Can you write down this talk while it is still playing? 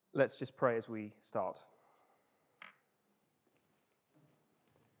Let's just pray as we start.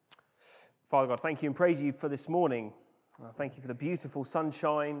 Father God, thank you and praise you for this morning. Thank you for the beautiful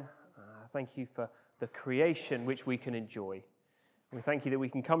sunshine. Thank you for the creation which we can enjoy. We thank you that we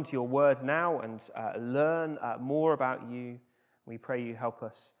can come to your word now and learn more about you. We pray you help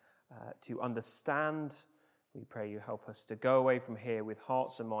us to understand. We pray you help us to go away from here with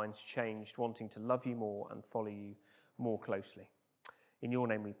hearts and minds changed, wanting to love you more and follow you more closely. In your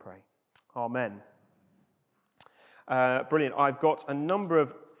name we pray. Amen. Brilliant. I've got a number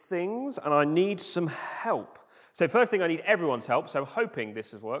of things and I need some help. So first thing, I need everyone's help. So hoping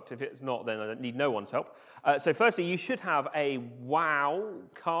this has worked. If it's not, then I need no one's help. So firstly, you should have a WOW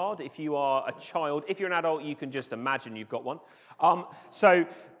card if you are a child. If you're an adult, you can just imagine you've got one. I'm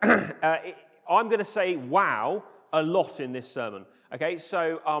going to say wow a lot in this sermon. Okay,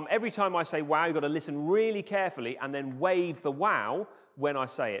 so every time I say wow, you've got to listen really carefully and then wave the wow when I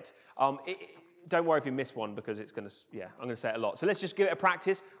say it. Don't worry if you miss one because I'm going to say it a lot. So let's just give it a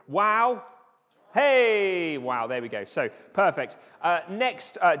practice. Wow. Hey, wow, there we go. So, perfect.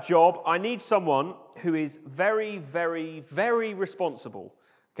 Next job, I need someone who is very, very, very responsible.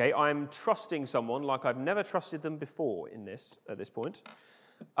 Okay, I'm trusting someone like I've never trusted them before at this point.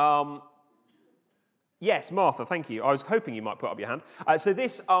 Yes, Martha, thank you. I was hoping you might put up your hand. So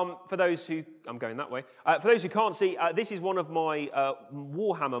this, for those who, I'm going that way. For those who can't see, this is one of my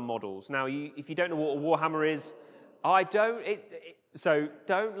Warhammer models. Now, if you don't know what a Warhammer is, I don't, so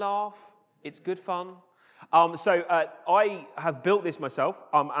don't laugh. It's good fun. I have built this myself,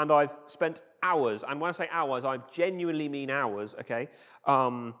 and I've spent hours, and when I say hours, I genuinely mean hours, okay?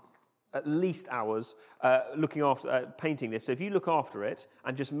 At least hours looking after painting this. So if you look after it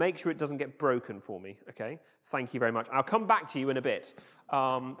and just make sure it doesn't get broken for me, okay? Thank you very much. I'll come back to you in a bit.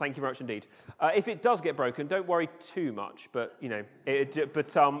 Thank you very much indeed. If it does get broken, don't worry too much. But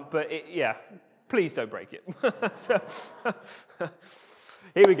please don't break it.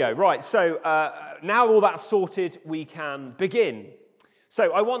 Here we go. Right. So now all that's sorted, we can begin.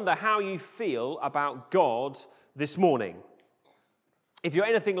 So I wonder how you feel about God this morning. If you're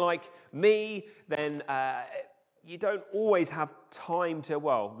anything like me, then you don't always have time to,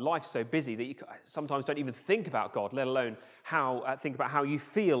 life's so busy that you sometimes don't even think about God, let alone think about how you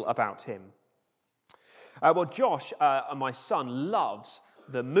feel about him. Josh, my son, loves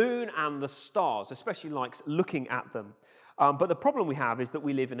the moon and the stars, especially likes looking at them. But the problem we have is that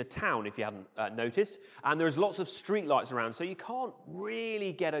we live in a town, if you hadn't noticed, and there's lots of street lights around, so you can't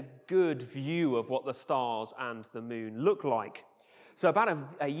really get a good view of what the stars and the moon look like. So about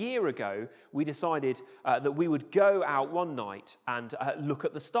a year ago, we decided that we would go out one night and look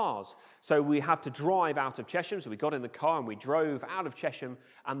at the stars. So we have to drive out of Chesham. So we got in the car and we drove out of Chesham.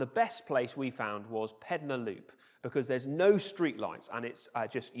 And the best place we found was Pedner Loop because there's no street lights. And it's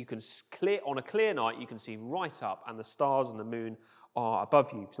on a clear night, you can see right up and the stars and the moon are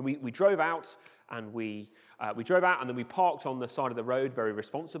above you. So we drove out and we drove out and then we parked on the side of the road very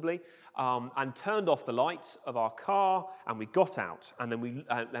responsibly and turned off the lights of our car and we got out and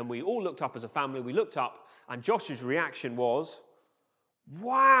then we all looked up as a family. We looked up and Josh's reaction was,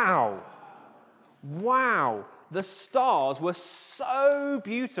 wow, the stars were so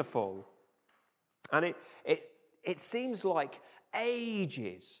beautiful. And it seems like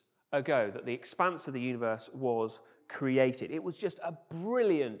ages ago that the expanse of the universe was created. It was just a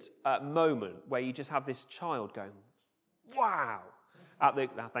brilliant moment where you just have this child going, wow.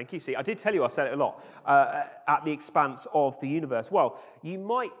 Thank you. See, I did tell you I said it a lot. At the expanse of the universe. Well, you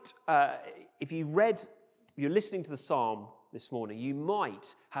might, if you're listening to the psalm this morning, you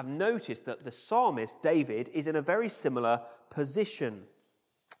might have noticed that the psalmist, David, is in a very similar position.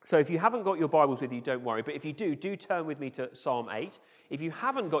 So if you haven't got your Bibles with you, don't worry. But if you do turn with me to Psalm 8. If you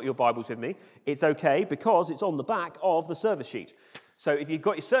haven't got your Bibles with me, it's okay because it's on the back of the service sheet. So if you've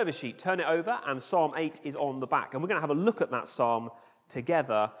got your service sheet, turn it over and Psalm 8 is on the back. And we're going to have a look at that psalm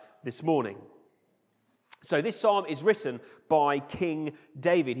together this morning. So this psalm is written by King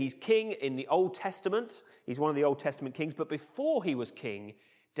David. He's king in the Old Testament. He's one of the Old Testament kings. But before he was king,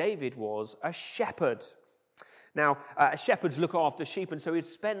 David was a shepherd. Now, shepherds look after sheep, and so he'd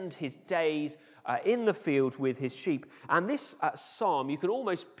spend his days in the field with his sheep. And this psalm, you can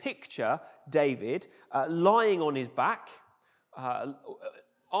almost picture David lying on his back,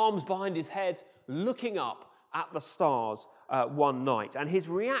 arms behind his head, looking up at the stars one night. And his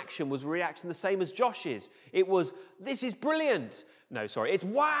reaction was the same as Josh's. It was, this is brilliant. No, sorry, it's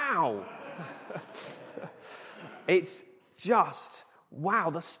wow. It's just wow,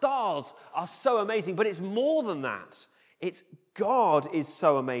 the stars are so amazing, but it's more than that. It's God is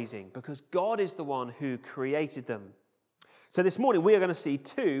so amazing because God is the one who created them. So this morning we are going to see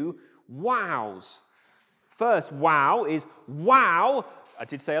two wows. First wow is wow, I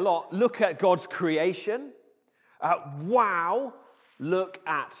did say a lot, look at God's creation. Wow, look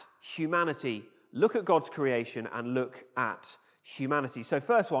at humanity. Look at God's creation and look at humanity. So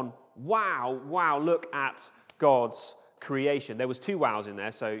first one, wow, look at God's creation. There was two wows in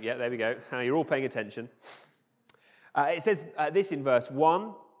there, so yeah, there we go. You're all paying attention. It says this in verse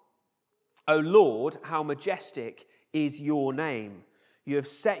 1, O Lord, how majestic is your name. You have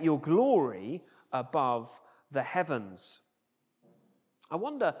set your glory above the heavens. I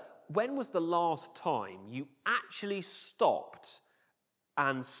wonder, when was the last time you actually stopped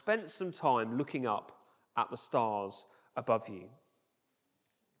and spent some time looking up at the stars above you?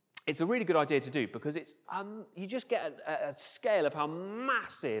 It's a really good idea to do because it's you just get a scale of how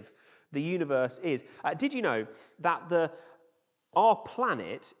massive the universe is. Did you know that our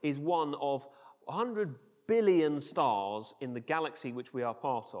planet is one of 100 billion stars in the galaxy which we are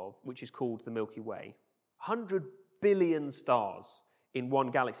part of, which is called the Milky Way? 100 billion stars in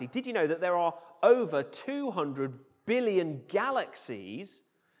one galaxy. Did you know that there are over 200 billion galaxies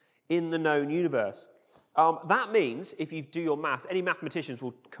in the known universe? That means, if you do your maths, any mathematicians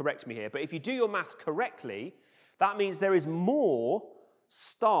will correct me here, but if you do your maths correctly, that means there is more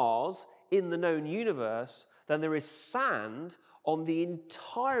stars in the known universe than there is sand on the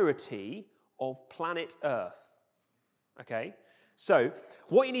entirety of planet Earth. Okay? So,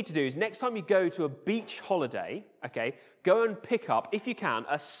 what you need to do is next time you go to a beach holiday, okay, go and pick up, if you can,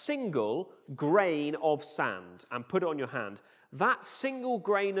 a single grain of sand and put it on your hand. That single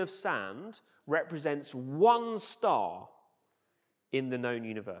grain of sand represents one star in the known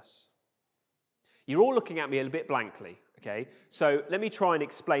universe. You're all looking at me a little bit blankly, okay? So let me try and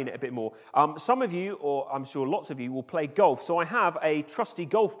explain it a bit more. Some of you, or I'm sure lots of you, will play golf. So I have a trusty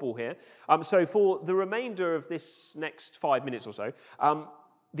golf ball here. So for the remainder of this next 5 minutes or so,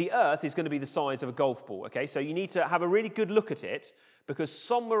 the Earth is going to be the size of a golf ball, okay? So you need to have a really good look at it because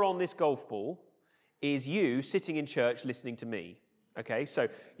somewhere on this golf ball is you sitting in church listening to me. Okay, so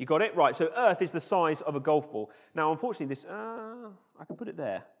you got it? Right, so Earth is the size of a golf ball. Now, unfortunately, this, I can put it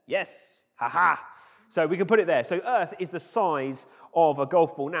there. Yes, ha-ha. So we can put it there. So Earth is the size of a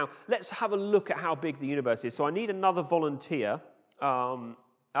golf ball. Now, let's have a look at how big the universe is. So I need another volunteer. Sam,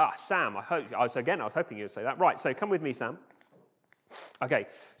 I was hoping you would say that. Right, so come with me, Sam. Okay,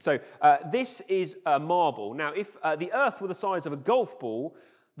 so this is a marble. Now, if the Earth were the size of a golf ball,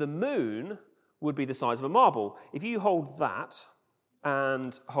 the moon would be the size of a marble. If you hold that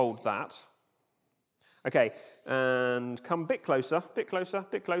and hold that. Okay, and come a bit closer.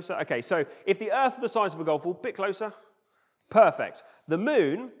 Okay, so if the Earth were the size of a golf ball, bit closer. Perfect. The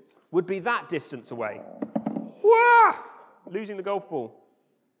moon would be that distance away. Wah! Losing the golf ball.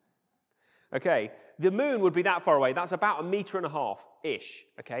 Okay, the moon would be that far away. That's about 1.5 meters-ish,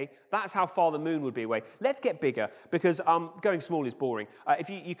 okay? That's how far the moon would be away. Let's get bigger, because going small is boring. If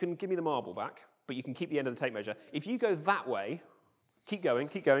you can give me the marble back, but you can keep the end of the tape measure. If you go that way, keep going.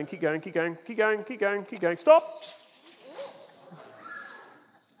 Stop!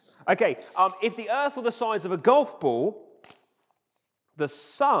 Okay, if the Earth were the size of a golf ball, the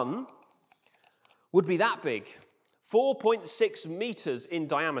sun would be that big, 4.6 meters in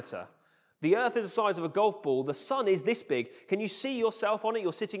diameter. The Earth is the size of a golf ball. The sun is this big. Can you see yourself on it?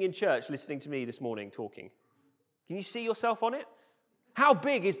 You're sitting in church listening to me this morning talking. Can you see yourself on it? How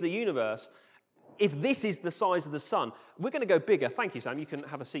big is the universe if this is the size of the sun? We're going to go bigger. Thank you, Sam. You can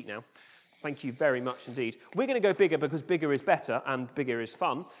have a seat now. Thank you very much indeed. We're going to go bigger because bigger is better and bigger is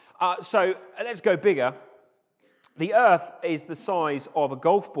fun. So let's go bigger. The Earth is the size of a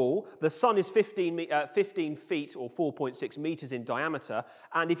golf ball. The sun is 15 feet or 4.6 meters in diameter.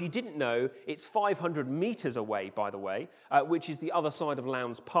 And if you didn't know, it's 500 meters away, by the way, which is the other side of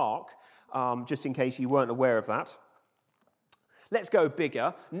Lowndes Park, just in case you weren't aware of that. Let's go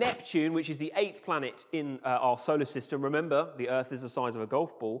bigger. Neptune, which is the 8th planet in our solar system, remember, the Earth is the size of a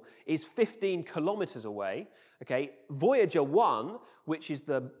golf ball, is 15 kilometers away. Okay, Voyager 1, which is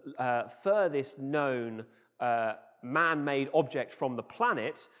the furthest known man-made object from the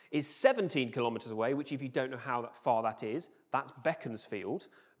planet, is 17 kilometers away, which if you don't know how far that is, that's Beaconsfield.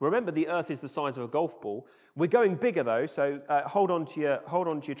 Remember, the Earth is the size of a golf ball. We're going bigger, though, so hold on to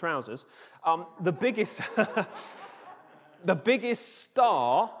your trousers. The biggest... The biggest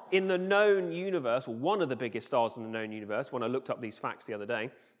star in the known universe, or one of the biggest stars in the known universe, when I looked up these facts the other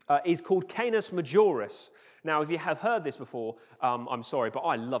day, is called Canis Majoris. Now, if you have heard this before, I'm sorry, but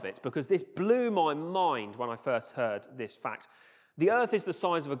I love it, because this blew my mind when I first heard this fact. The Earth is the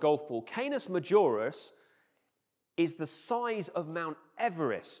size of a golf ball. Canis Majoris is the size of Mount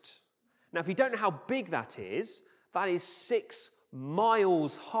Everest. Now, if you don't know how big that is, That is 6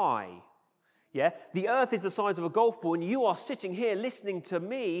 miles high. Yeah, the earth is the size of a golf ball, and you are sitting here listening to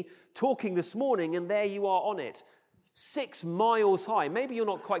me talking this morning, and there you are on it. 6 miles high. Maybe you're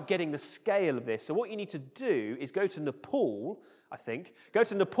not quite getting the scale of this. So what you need to do is go to Nepal, I think. Go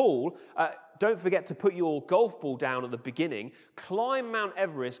to Nepal. Don't forget to put your golf ball down at the beginning. Climb Mount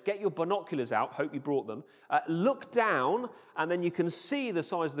Everest. Get your binoculars out. Hope you brought them. Look down, and then you can see the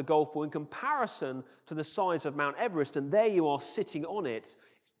size of the golf ball in comparison to the size of Mount Everest. And there you are sitting on it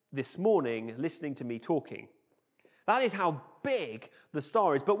this morning, listening to me talking. That is how big the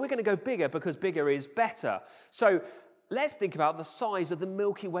star is. But we're going to go bigger because bigger is better. So let's think about the size of the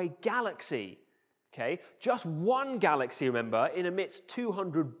Milky Way galaxy. Okay, just one galaxy, remember, in amidst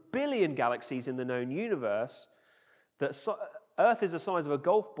 200 billion galaxies in the known universe, Earth is the size of a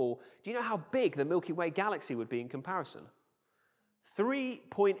golf ball. Do you know how big the Milky Way galaxy would be in comparison?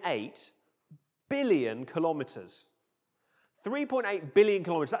 3.8 billion kilometers. 3.8 billion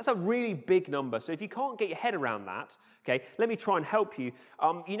kilometers. That's a really big number. So if you can't get your head around that, okay, let me try and help you.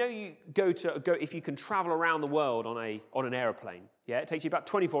 You go if you can travel around the world on an aeroplane. Yeah, it takes you about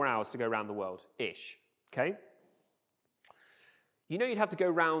 24 hours to go around the world, ish. Okay. You'd have to go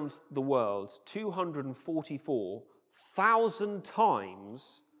around the world 244,000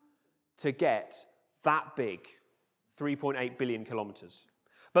 times to get that big, 3.8 billion kilometers.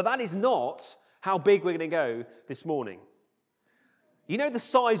 But that is not how big we're going to go this morning. You know the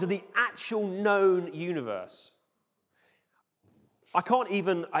size of the actual known universe? I can't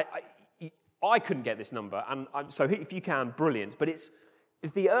even, I couldn't get this number, and so if you can, brilliant. But if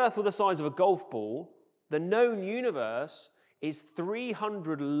the Earth were the size of a golf ball, the known universe is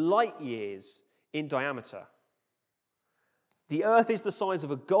 300 light years in diameter. The Earth is the size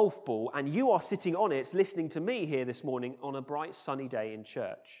of a golf ball, and you are sitting on it listening to me here this morning on a bright sunny day in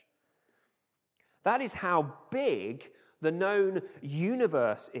church. That is how big the known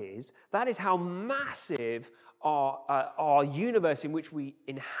universe is. That is how massive our universe in which we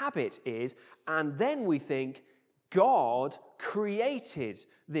inhabit is. And then we think, God created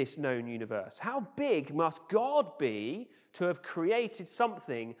this known universe. How big must God be to have created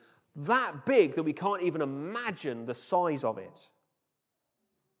something that big that we can't even imagine the size of it?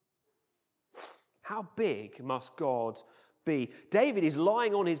 How big must God be? David is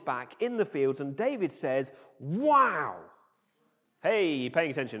lying on his back in the fields, and David says, wow. Hey,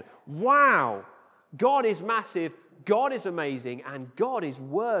 paying attention. Wow. God is massive, God is amazing, and God is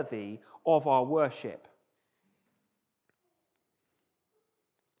worthy of our worship.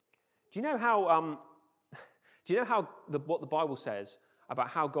 Do you know how what the Bible says about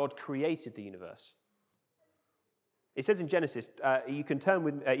how God created the universe? It says in Genesis, you can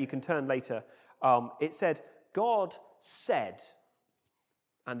turn later. It said, God said,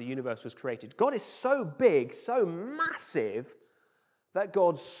 and the universe was created. God is so big, so massive, that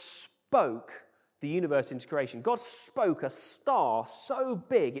God spoke the universe into creation. God spoke a star so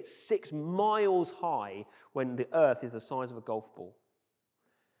big it's 6 miles high when the earth is the size of a golf ball.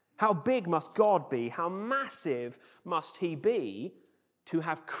 How big must God be? How massive must he be to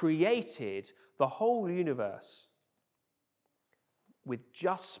have created the whole universe with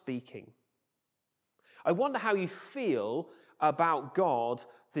just speaking? I wonder how you feel about God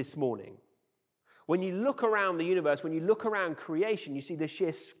this morning. When you look around the universe, when you look around creation, you see the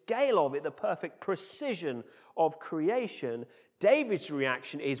sheer scale of it, the perfect precision of creation. David's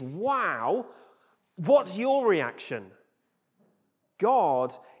reaction is, wow. What's your reaction?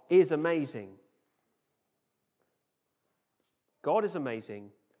 God is amazing. God is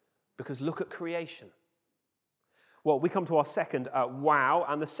amazing because look at creation. Well, we come to our second wow,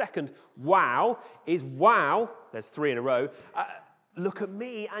 and the second wow is wow. There's 3 in a row. Look at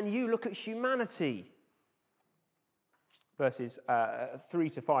me and you, look at humanity. Verses 3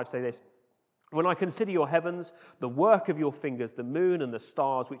 to 5 say this. When I consider your heavens, the work of your fingers, the moon and the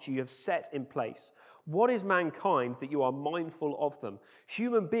stars which you have set in place, what is mankind that you are mindful of them?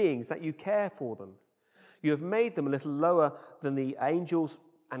 Human beings that you care for them. You have made them a little lower than the angels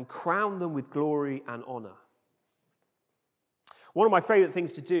and crowned them with glory and honor. One of my favourite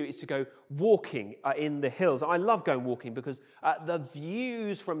things to do is to go walking in the hills. I love going walking because the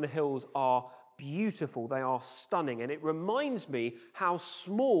views from the hills are beautiful. They are stunning. And it reminds me how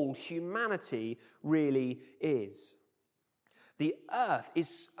small humanity really is. The earth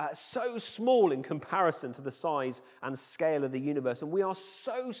is so small in comparison to the size and scale of the universe. And we are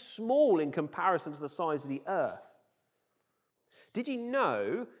so small in comparison to the size of the earth. Did you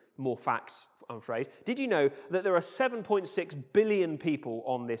know... More facts, I'm afraid. Did you know that there are 7.6 billion people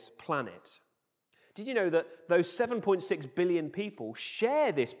on this planet? Did you know that those 7.6 billion people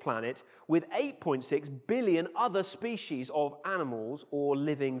share this planet with 8.6 billion other species of animals or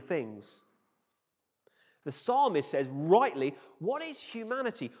living things? The psalmist says, rightly, what is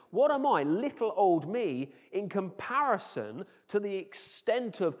humanity? What am I, little old me, in comparison to the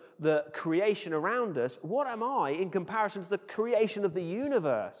extent of the creation around us? What am I in comparison to the creation of the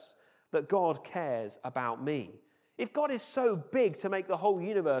universe that God cares about me? If God is so big to make the whole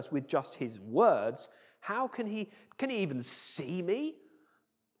universe with just his words, how can he even see me,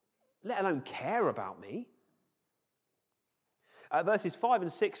 let alone care about me? Verses 5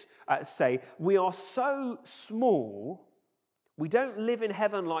 and 6 say, we are so small, we don't live in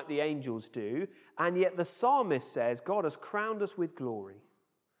heaven like the angels do, and yet the psalmist says God has crowned us with glory.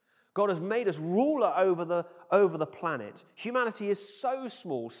 God has made us ruler over the planet. Humanity is so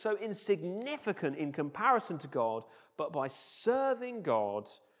small, so insignificant in comparison to God, but by serving God,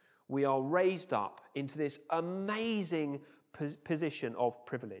 we are raised up into this amazing position of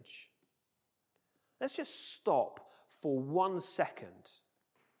privilege. Let's just stop for 1 second.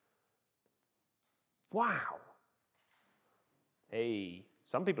 Wow. Hey,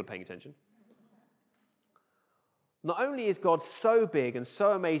 some people are paying attention. Not only is God so big and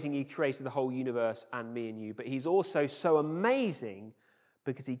so amazing, he created the whole universe and me and you, but he's also so amazing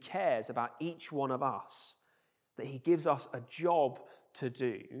because he cares about each one of us, that he gives us a job to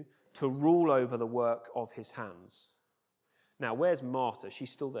do to rule over the work of his hands. Now, where's Martha?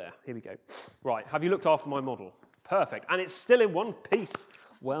 She's still there. Here we go. Right, have you looked after my model? Perfect. And it's still in one piece.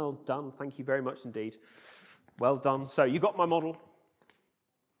 Well done. Thank you very much indeed. Well done. So you got my model.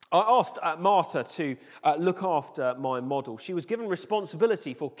 I asked Martha to look after my model. She was given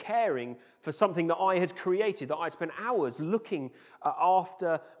responsibility for caring for something that I had created, that I'd spent hours looking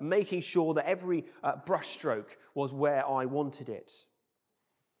after, making sure that every brushstroke was where I wanted it.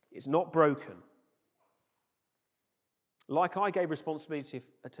 It's not broken. Like I gave responsibility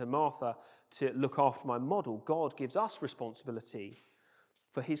to Martha to look after my model, God gives us responsibility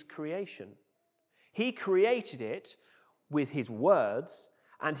for his creation. He created it with his words,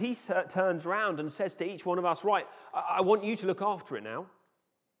 and he turns around and says to each one of us, right, I want you to look after it now.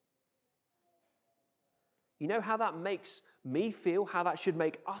 You know how that makes me feel, how that should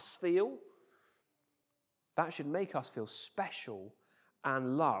make us feel? That should make us feel special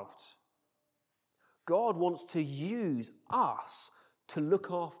and loved. God wants to use us to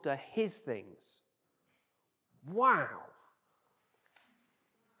look after his things. Wow.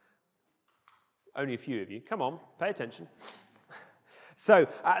 Only a few of you. Come on, pay attention. So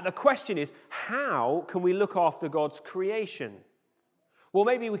the question is, how can we look after God's creation? Well,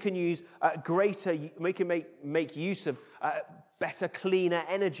 maybe we can use make use of better, cleaner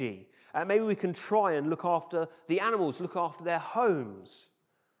energy. Maybe we can try and look after the animals, look after their homes.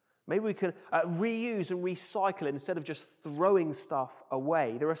 Maybe we can reuse and recycle it instead of just throwing stuff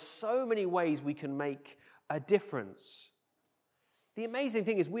away. There are so many ways we can make a difference. The amazing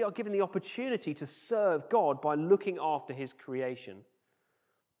thing is we are given the opportunity to serve God by looking after his creation.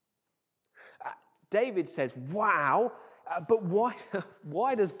 David says, wow, but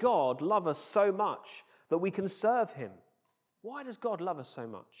why does God love us so much that we can serve him? Why does God love us so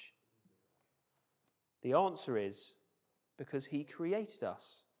much? The answer is because he created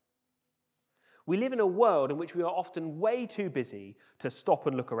us. We live in a world in which we are often way too busy to stop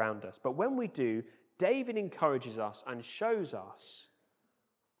and look around us. But when we do, David encourages us and shows us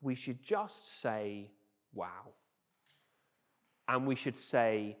we should just say, wow. And we should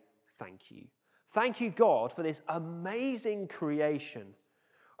say, thank you. Thank you, God, for this amazing creation.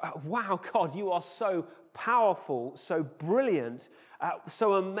 Wow, God, you are so powerful, so brilliant,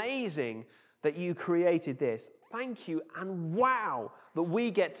 so amazing that you created this. Thank you, and wow, that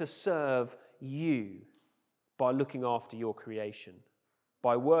we get to serve you by looking after your creation,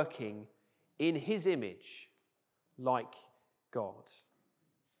 by working in his image like God.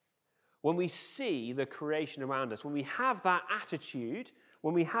 When we see the creation around us, when we have that attitude,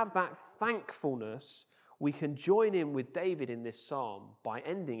 when we have that thankfulness, we can join in with David in this psalm by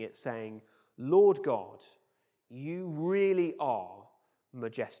ending it saying, Lord God, you really are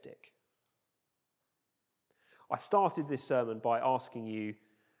majestic. I started this sermon by asking you,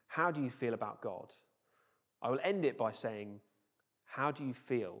 how do you feel about God? I will end it by saying, how do you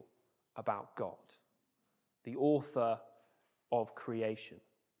feel about God, the author of creation,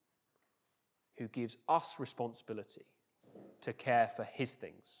 who gives us responsibility to care for his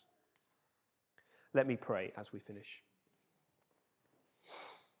things? Let me pray as we finish.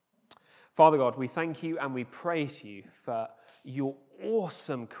 Father God, we thank you and we praise you for your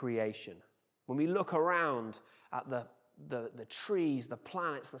awesome creation. When we look around at the trees, the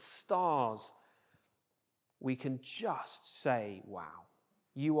planets, the stars, we can just say, wow,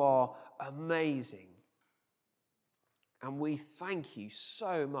 you are amazing. And we thank you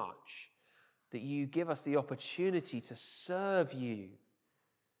so much that you give us the opportunity to serve you,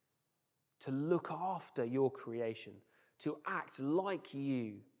 to look after your creation, to act like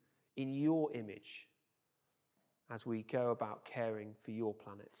you in your image as we go about caring for your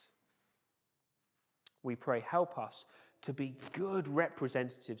planet. We pray, help us to be good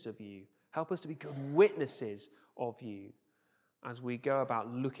representatives of you. Help us to be good witnesses of you as we go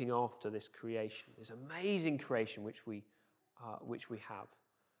about looking after this creation, this amazing creation which we have.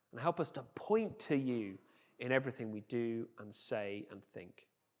 And help us to point to you in everything we do and say and think.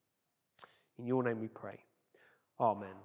 In your name we pray. Amen.